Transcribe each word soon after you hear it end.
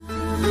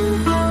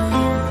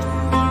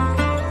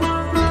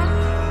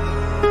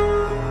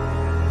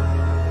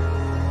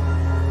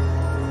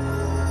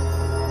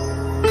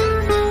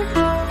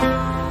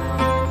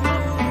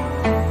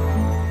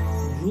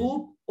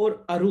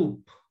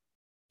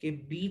के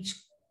बीच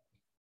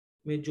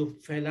में जो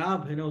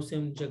फैलाव है ना, उसे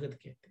हम जगत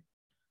कहते हैं।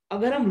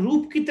 अगर हम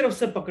रूप की तरफ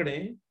से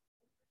पकड़ें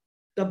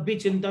तब भी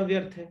चिंता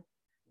व्यर्थ है,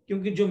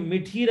 क्योंकि जो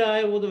मिट ही रहा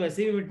है वो तो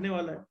वैसे ही मिटने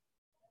वाला है,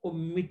 वो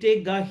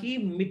मिटेगा ही,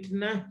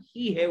 मिटना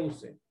ही है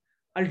उसे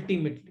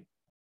अल्टीमेटली।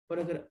 पर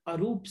अगर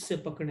अरूप से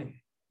पकड़े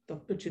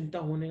तब तो चिंता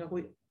होने का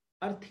कोई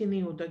अर्थ ही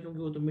नहीं होता, क्योंकि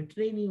वो तो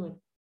मिटने ही नहीं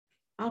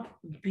वाला। आप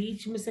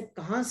बीच में से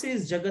कहां से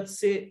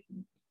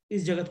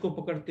इस जगत को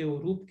पकड़ते हो,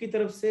 रूप की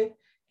तरफ से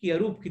कि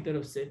अरूप की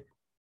तरफ से,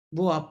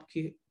 वो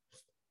आपके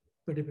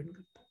पर डिपेंड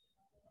करता है।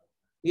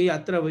 ये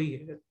यात्रा वही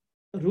है,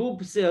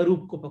 रूप से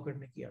अरूप को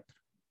पकड़ने की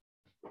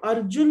यात्रा।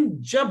 अर्जुन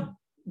जब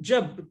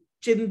जब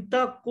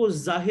चिंता को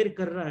जाहिर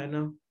कर रहा है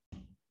ना,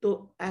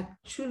 तो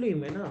एक्चुअली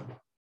में ना,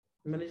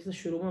 मैंने जैसे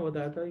शुरू में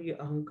बताया था, ये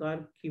अहंकार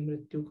की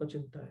मृत्यु का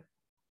चिंता है।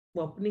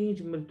 वो अपनी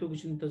ही मृत्यु की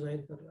चिंता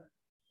जाहिर कर रहा है।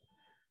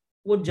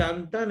 वो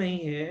जानता नहीं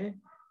है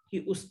कि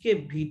उसके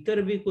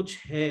भीतर भी कुछ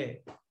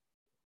है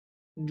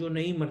जो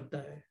नहीं मरता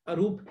है,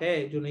 अरूप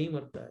है जो नहीं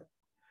मरता है।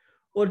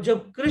 और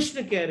जब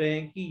कृष्ण कह रहे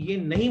हैं कि ये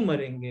नहीं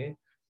मरेंगे,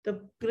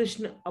 तब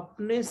कृष्ण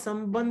अपने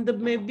संबंध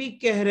में भी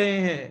कह रहे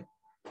हैं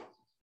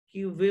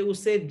कि वे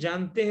उसे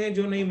जानते हैं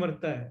जो नहीं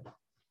मरता है।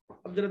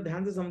 अब जरा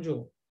ध्यान से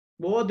समझो,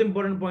 बहुत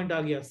इंपॉर्टेंट पॉइंट आ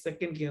गया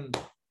सेकंड के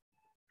अंदर।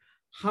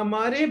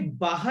 हमारे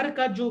बाहर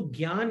का जो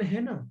ज्ञान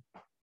है ना,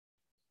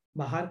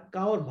 बाहर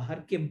का और बाहर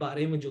के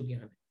बारे में जो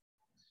ज्ञान है,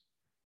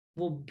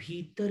 वो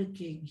भीतर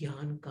के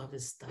ज्ञान का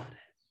विस्तार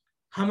है।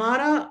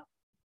 हमारा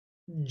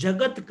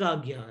जगत का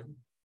ज्ञान,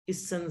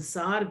 इस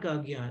संसार का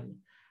ज्ञान,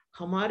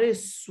 हमारे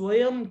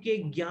स्वयं के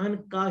ज्ञान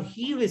का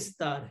ही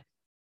विस्तार है।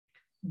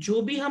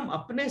 जो भी हम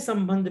अपने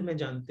संबंध में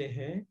जानते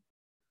हैं,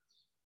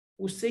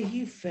 उसे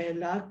ही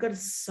फैलाकर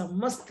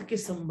समस्त के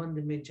संबंध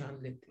में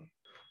जान लेते हैं।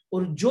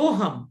 और जो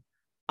हम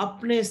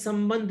अपने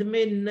संबंध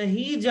में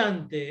नहीं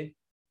जानते,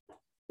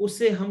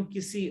 उसे हम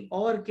किसी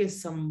और के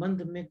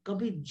संबंध में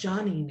कभी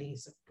जान ही नहीं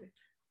सकते।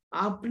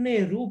 आपने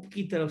रूप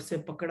की तरफ से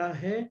पकड़ा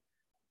है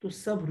तो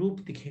सब रूप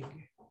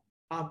दिखेंगे,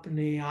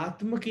 आपने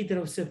आत्म की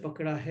तरफ से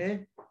पकड़ा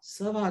है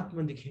सब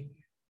आत्म दिखेंगे।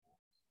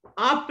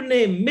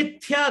 आपने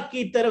मिथ्या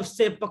की तरफ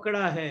से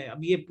पकड़ा है,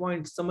 अब ये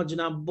पॉइंट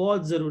समझना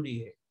बहुत जरूरी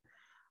है,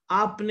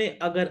 आपने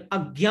अगर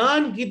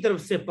अज्ञान की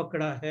तरफ से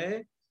पकड़ा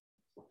है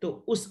तो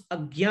उस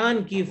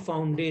अज्ञान की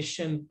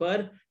फाउंडेशन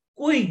पर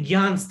कोई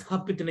ज्ञान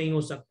स्थापित नहीं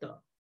हो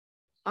सकता।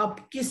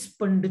 आप किस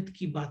पंडित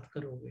की बात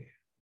करोगे,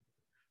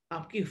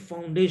 आपकी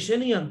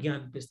फाउंडेशन ही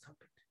अज्ञान पे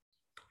स्थापित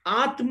है।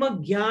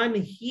 आत्मज्ञान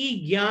ही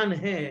ज्ञान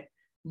है,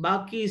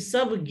 बाकी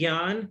सब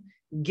ज्ञान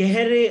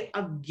गहरे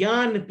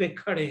अज्ञान पे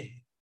खड़े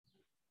हैं।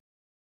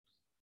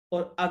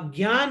 और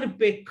अज्ञान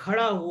पे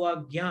खड़ा हुआ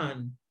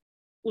ज्ञान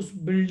उस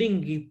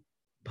बिल्डिंग की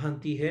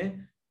भांति है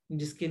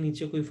जिसके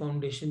नीचे कोई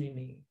फाउंडेशन ही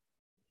नहीं है,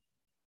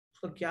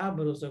 उसका क्या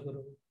भरोसा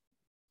करोगे।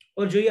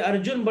 और जो ये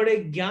अर्जुन बड़े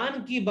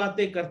ज्ञान की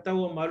बातें करता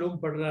हुआ मालूम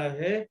पड़ रहा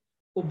है,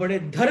 वो बड़े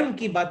धर्म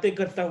की बातें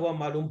करता हुआ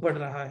मालूम पड़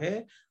रहा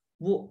है,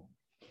 वो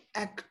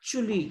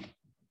एक्चुअली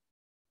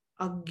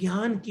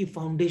अज्ञान की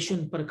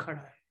फाउंडेशन पर खड़ा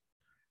है।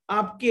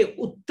 आपके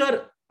उत्तर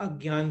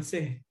अज्ञान से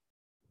है,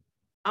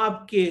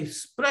 आपके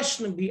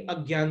प्रश्न भी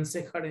अज्ञान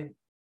से खड़े हैं।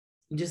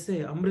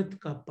 जिसे अमृत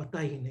का पता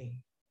ही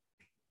नहीं,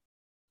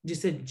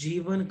 जिसे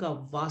जीवन का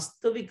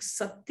वास्तविक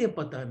सत्य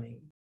पता नहीं,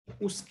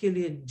 उसके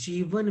लिए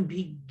जीवन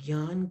भी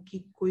ज्ञान की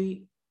कोई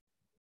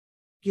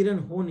किरण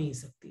हो नहीं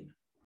सकती।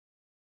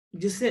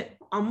 जिसे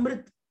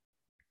अमृत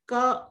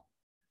का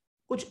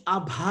कुछ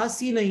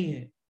आभास ही नहीं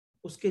है,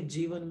 उसके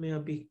जीवन में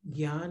अभी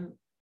ज्ञान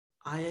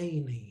आया ही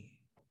नहीं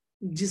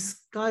है।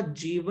 जिसका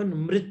जीवन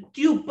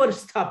मृत्यु पर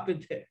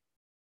स्थापित है,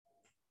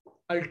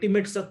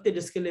 अल्टीमेट सत्य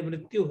जिसके लिए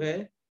मृत्यु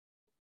है,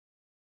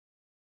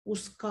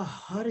 उसका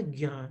हर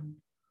ज्ञान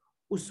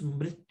उस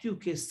मृत्यु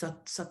के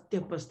सत्य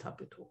पर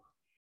स्थापित होगा।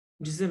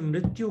 जिसे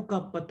मृत्यु का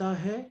पता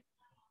है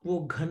वो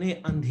घने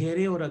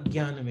अंधेरे और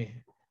अज्ञान में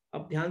है।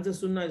 अब ध्यान से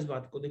सुनना इस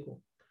बात को,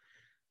 देखो,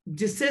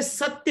 जिसे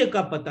सत्य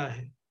का पता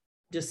है,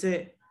 जिसे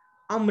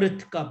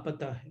अमृत का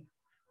पता है,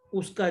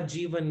 उसका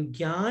जीवन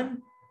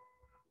ज्ञान,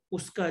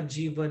 उसका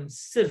जीवन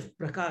सिर्फ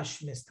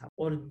प्रकाश में स्थापित।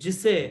 और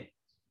जिसे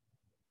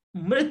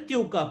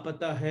मृत्यु का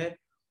पता है,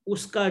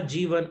 उसका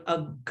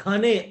जीवन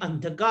घने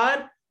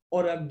अंधकार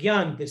और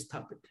अज्ञान पे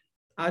स्थापित है।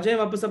 आ जाए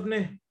वापस अपने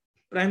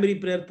प्राइमरी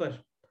प्रेयर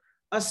पर।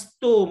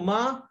 अस्तो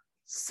मां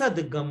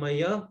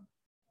सदगमय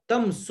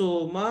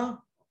तमसो मां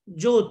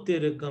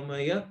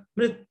ज्योतिर्गमय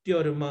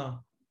मृत्युर्मा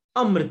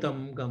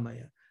अमृतम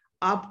गमय।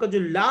 आपका जो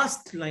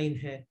लास्ट लाइन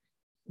है,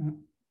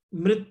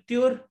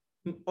 मृत्युर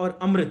और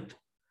अमृत,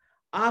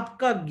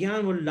 आपका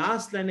ज्ञान, वो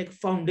लास्ट लाइन एक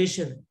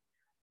फाउंडेशन है।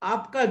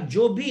 आपका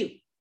जो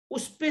भी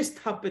उस पे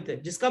स्थापित है,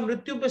 जिसका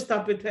मृत्यु पे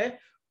स्थापित है,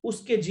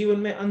 उसके जीवन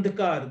में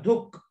अंधकार,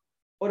 दुख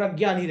और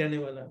अज्ञान ही रहने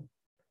वाला है।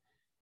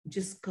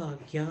 जिसका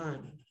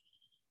ज्ञान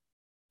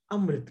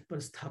अमृत पर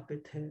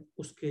स्थापित है,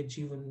 उसके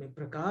जीवन में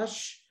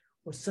प्रकाश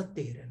और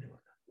सत्य ही रहने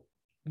वाला।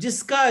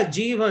 जिसका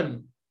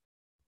जीवन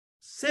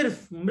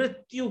सिर्फ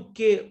मृत्यु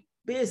के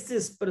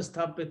बेसिस पर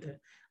स्थापित है,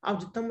 आप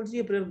जितना मर्जी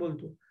ये प्रेयर बोल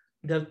दो,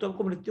 डर तो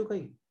आपको मृत्यु का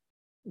ही,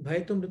 भय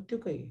तो मृत्यु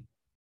का ही,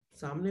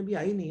 सामने भी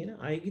आई नहीं है ना,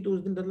 आएगी तो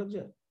उस दिन डर लग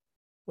जाए।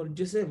 और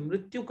जिसे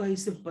मृत्यु का ही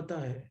सिर्फ पता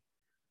है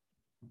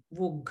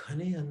वो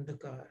घने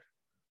अंधकार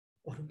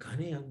और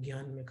घने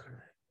अज्ञान में खड़ा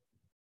है,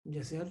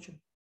 जैसे अर्जुन।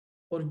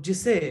 और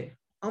जिसे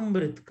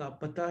अमृत का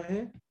पता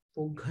है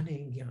वो घने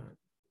ज्ञान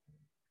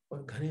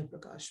और घने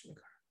प्रकाश में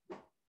खड़ा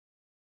है,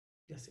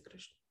 जैसे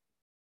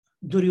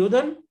कृष्ण।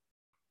 दुर्योधन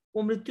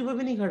वो मृत्यु पे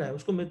भी नहीं खड़ा है,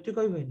 उसको मृत्यु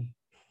का भी भय नहीं,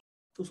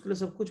 तो उसके लिए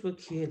सब कुछ वो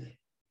खेल है,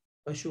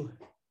 पशु है,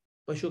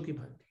 पशु की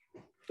भांति।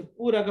 तो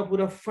पूरा का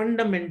पूरा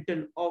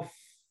फंडामेंटल ऑफ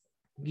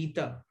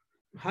गीता,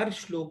 हर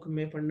श्लोक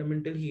में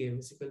फंडामेंटल ही है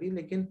बेसिकली,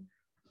 लेकिन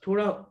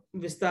थोड़ा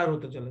विस्तार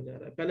होता चला जा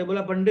रहा है। पहले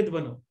बोला पंडित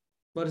बनो,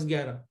 वर्ष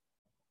 11,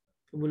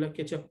 तो बोला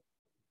कि अच्छा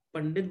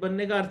पंडित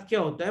बनने का अर्थ क्या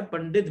होता है?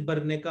 पंडित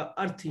बनने का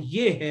अर्थ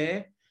ये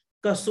है,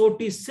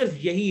 कसौटी सिर्फ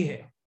यही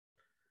है,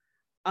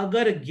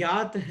 अगर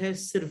ज्ञात है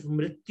सिर्फ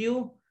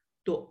मृत्यु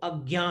तो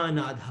अज्ञान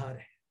आधार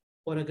है,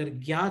 और अगर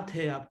ज्ञात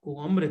है आपको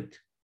अमृत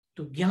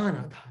तो ज्ञान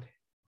आधार है।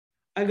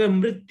 अगर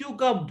मृत्यु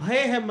का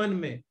भय है मन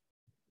में,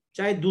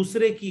 चाहे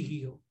दूसरे की ही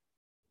हो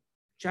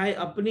चाहे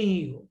अपनी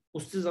ही हो,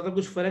 उससे ज्यादा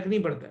कुछ फर्क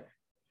नहीं पड़ता है।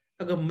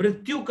 अगर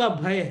मृत्यु का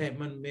भय है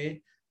मन में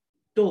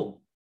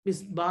तो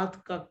इस बात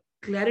का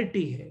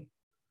क्लैरिटी है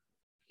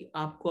कि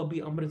आपको अभी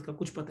अमृत का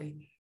कुछ पता ही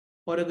नहीं।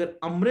 और अगर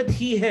अमृत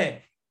ही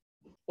है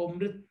और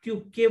मृत्यु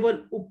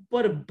केवल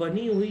ऊपर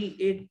बनी हुई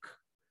एक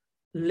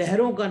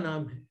लहरों का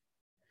नाम है,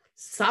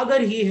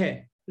 सागर ही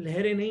है,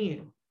 लहरें नहीं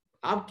है।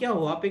 आप क्या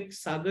हो? आप एक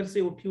सागर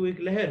से उठी हुई एक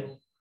लहर हो,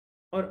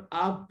 और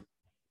आप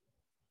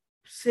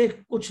से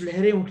कुछ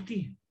लहरें उठती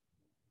हैं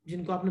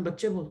जिनको आपने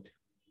बच्चे बोलते हैं,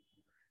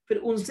 फिर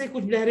उनसे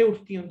कुछ लहरें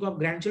उठती हैं उनको आप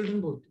ग्रैंड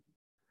चिल्ड्रन बोलते हैं।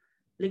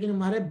 लेकिन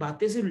हमारे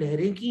बातें सिर्फ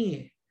लहरें की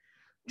हैं।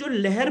 जो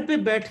लहर पे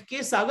बैठ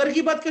के सागर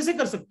की बात कैसे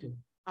कर सकते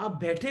हो? आप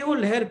बैठे हो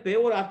लहर पे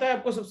और आता है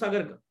आपको सब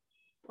सागर का,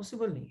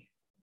 पॉसिबल नहीं है।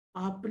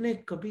 आपने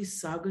कभी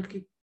सागर के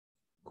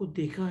को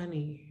देखा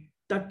नहीं है।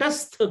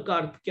 तटस्थ का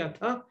अर्थ क्या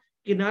था?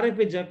 किनारे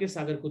पे जाके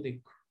सागर को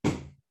देखो।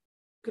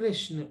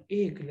 कृष्ण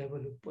एक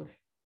लेवल ऊपर है,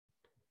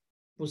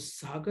 वो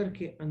सागर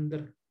के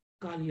अंदर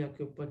कालिया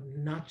के ऊपर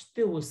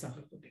नाचते हुए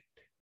सागर को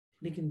देखते हैं।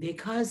 लेकिन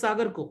देखा है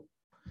सागर को?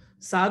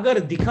 सागर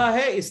दिखा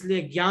है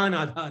इसलिए ज्ञान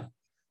आधार,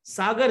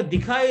 सागर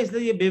दिखा है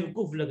इसलिए ये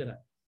बेवकूफ लग रहा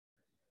है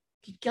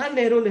कि क्या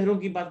लहरों लहरों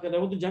की बात कर रहा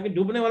है। वो तो जाके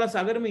डूबने वाला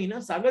सागर में ही ना,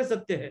 सागर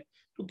सत्य है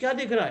तो क्या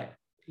देख रहा है?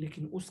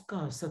 लेकिन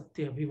उसका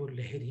सत्य अभी वो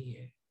लहर ही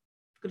है।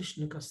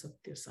 कृष्ण का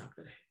सत्य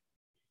सागर है,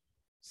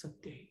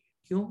 सत्य ही।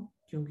 क्यों?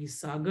 क्योंकि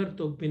सागर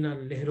तो बिना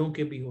लहरों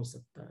के भी हो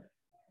सकता है,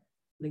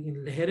 लेकिन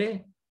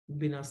लहरें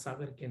बिना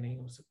सागर के नहीं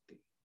हो सकती।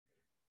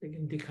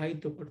 लेकिन दिखाई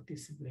तो पड़ती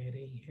सिर्फ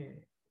लहरें ही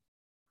है।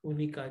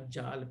 उन्हीं का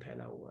जाल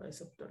फैला हुआ है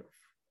सब तरफ,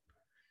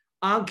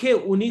 आंखें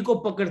उन्हीं को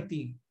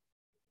पकड़ती,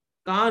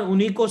 कान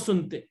उन्हीं को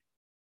सुनते।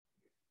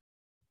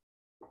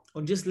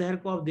 और जिस लहर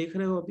को आप देख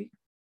रहे हो अभी,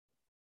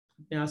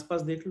 अपने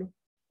आसपास देख लो,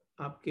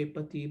 आपके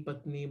पति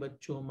पत्नी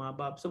बच्चों माँ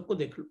बाप सबको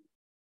देख लो,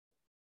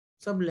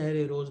 सब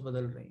लहरें रोज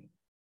बदल रही हैं,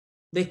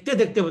 देखते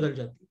देखते बदल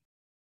जाती,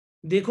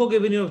 देखोगे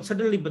भी नहीं,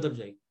 सडनली बदल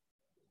जाएगी।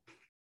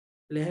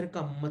 लहर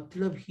का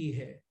मतलब ही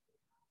है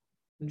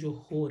जो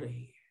हो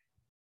रही है,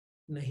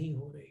 नहीं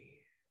हो रही है,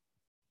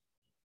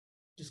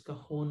 जिसका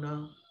होना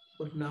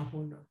और ना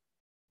होना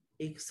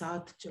एक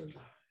साथ चल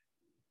रहा है,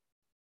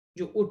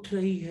 जो उठ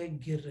रही है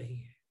गिर रही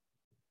है,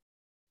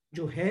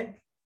 जो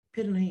है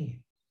फिर नहीं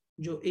है,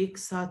 जो एक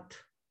साथ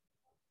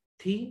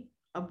थी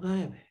अब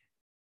गायब है।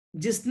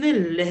 जिसने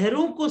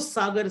लहरों को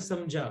सागर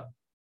समझा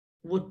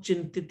वो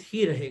चिंतित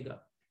ही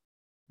रहेगा।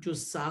 जो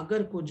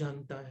सागर को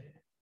जानता है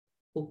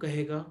वो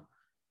कहेगा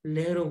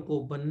लहरों को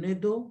बनने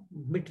दो,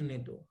 मिटने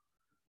दो।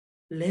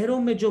 लहरों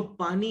में जो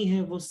पानी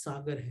है वो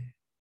सागर है,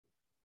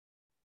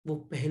 वो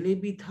पहले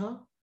भी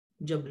था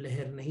जब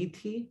लहर नहीं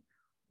थी,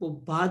 वो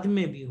बाद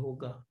में भी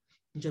होगा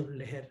जब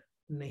लहर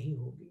नहीं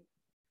होगी।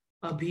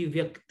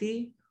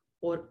 अभिव्यक्ति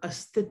और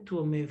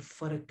अस्तित्व में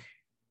फर्क है,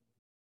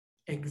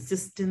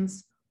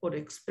 एग्जिस्टेंस और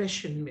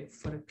एक्सप्रेशन में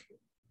फर्क है।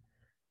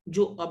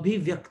 जो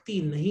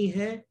अभिव्यक्ति नहीं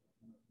है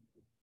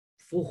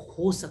वो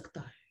हो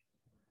सकता है,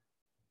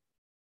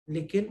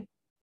 लेकिन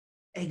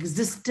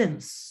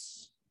एग्जिस्टेंस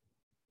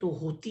तो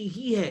होती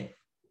ही है।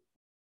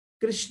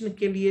 कृष्ण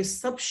के लिए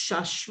सब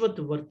शाश्वत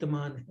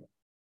वर्तमान है।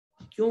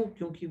 क्यों?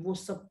 क्योंकि वो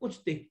सब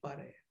कुछ देख पा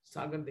रहे हैं,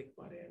 सागर देख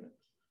पा रहे हैं ना।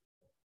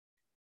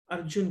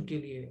 अर्जुन के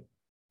लिए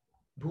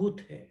भूत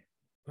है,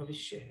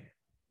 भविष्य है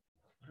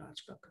और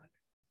आज का काल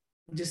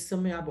है। जिस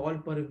समय आप ऑल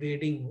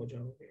परवेडिंग हो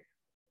जाओगे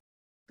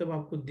तब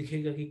आपको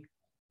दिखेगा कि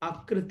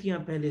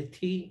आकृतियां पहले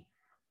थी,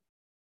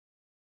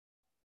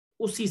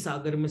 उसी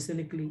सागर में से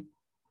निकली,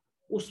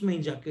 उसमें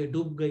ही जाके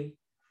डूब गई,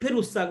 फिर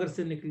उस सागर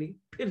से निकली,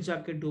 फिर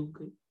जाके डूब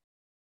गई,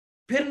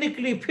 फिर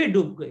निकली, फिर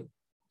डूब गई।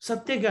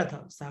 सत्य क्या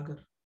था?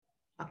 सागर।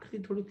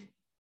 आकृति थोड़ी थी,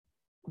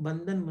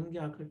 बंधन बन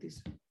गया आकृति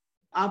से।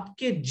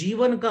 आपके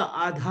जीवन का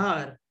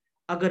आधार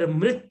अगर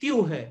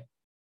मृत्यु है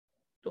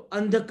तो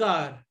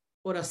अंधकार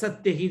और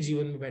असत्य ही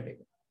जीवन में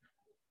बैठेगा,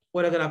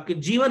 और अगर आपके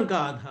जीवन का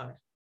आधार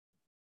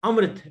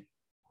अमृत है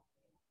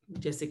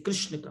जैसे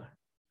कृष्ण का है,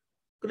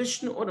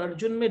 कृष्ण और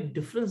अर्जुन में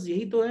डिफरेंस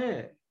यही तो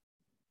है,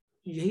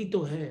 यही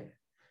तो है।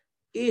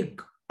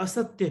 एक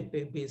असत्य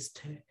पे बेस्ड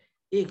है,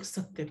 एक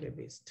सत्य पे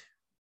बेस्ड है।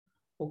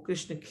 वो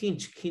कृष्ण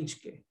खींच खींच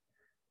के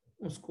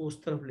उसको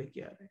उस तरफ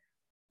लेके आ रहे हैं।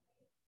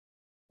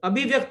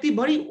 अभिव्यक्ति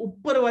बड़ी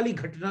ऊपर वाली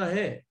घटना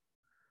है,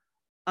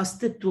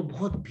 अस्तित्व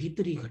बहुत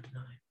भीतरी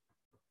घटना है।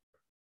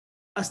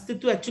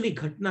 अस्तित्व एक्चुअली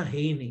घटना है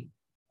ही नहीं,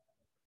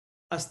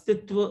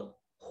 अस्तित्व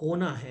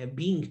होना है,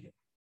 बीइंग है,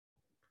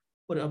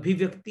 और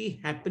अभिव्यक्ति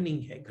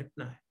हैपनिंग है,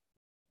 घटना है।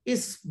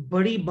 इस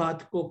बड़ी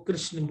बात को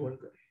कृष्ण बोल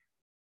गए।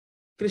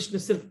 कृष्ण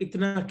सिर्फ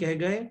इतना कह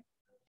गए,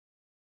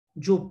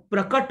 जो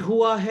प्रकट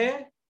हुआ है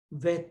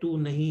वह तू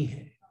नहीं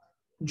है,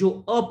 जो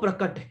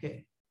अप्रकट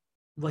है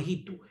वही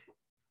तू है।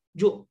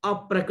 जो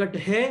अप्रकट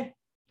है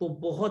वो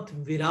बहुत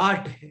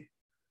विराट है,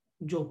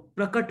 जो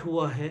प्रकट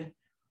हुआ है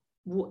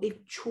वो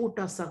एक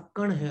छोटा सा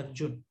कण है।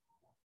 अर्जुन,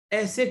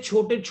 ऐसे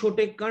छोटे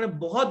छोटे कण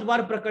बहुत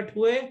बार प्रकट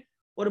हुए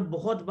और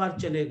बहुत बार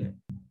चले गए,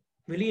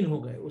 विलीन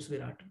हो गए उस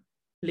विराट में।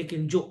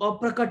 लेकिन जो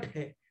अप्रकट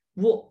है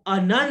वो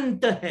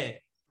अनंत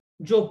है,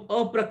 जो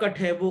अप्रकट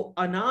है वो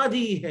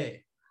अनादि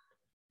है,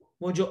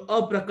 वो जो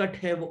अप्रकट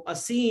है वो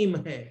असीम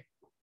है,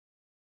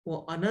 वो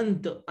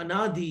अनंत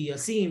अनादि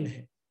असीम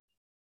है।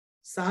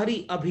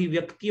 सारी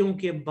अभिव्यक्तियों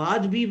के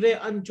बाद भी वह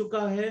अन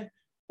चुका है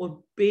और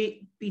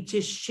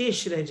पीछे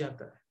शेष रह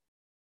जाता है।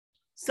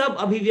 सब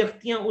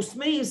अभिव्यक्तियां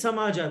उसमें ही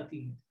समा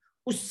जाती हैं,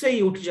 उससे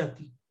ही उठ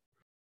जाती हैं।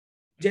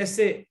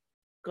 जैसे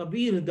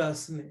कबीर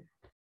दास ने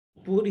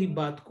पूरी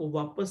बात को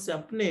वापस से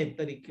अपने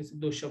तरीके से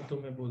 2 शब्दों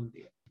में बोल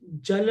दिया।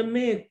 जल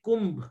में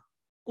कुंभ,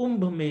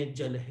 कुंभ में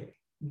जल है,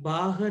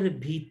 बाहर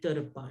भीतर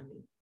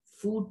पानी,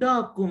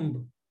 फूटा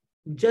कुंभ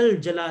जल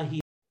जला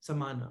ही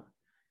समाना,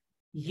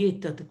 ये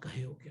तत्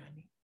कहो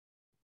ज्ञानी।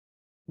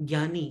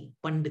 ज्ञानी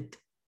पंडित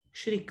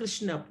श्री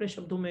कृष्ण ने अपने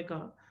शब्दों में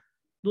कहा,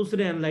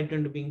 दूसरे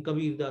अनलाइटेंड बीइंग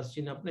कबीर दास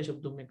जी ने अपने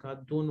शब्दों में कहा,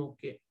 दोनों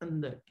के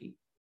अंदर की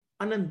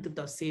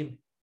अनंतता सेम।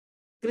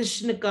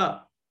 कृष्ण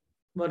का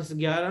वर्ष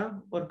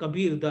 11 और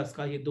कबीर दास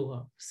का ये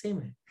दोहा सेम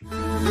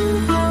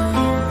है।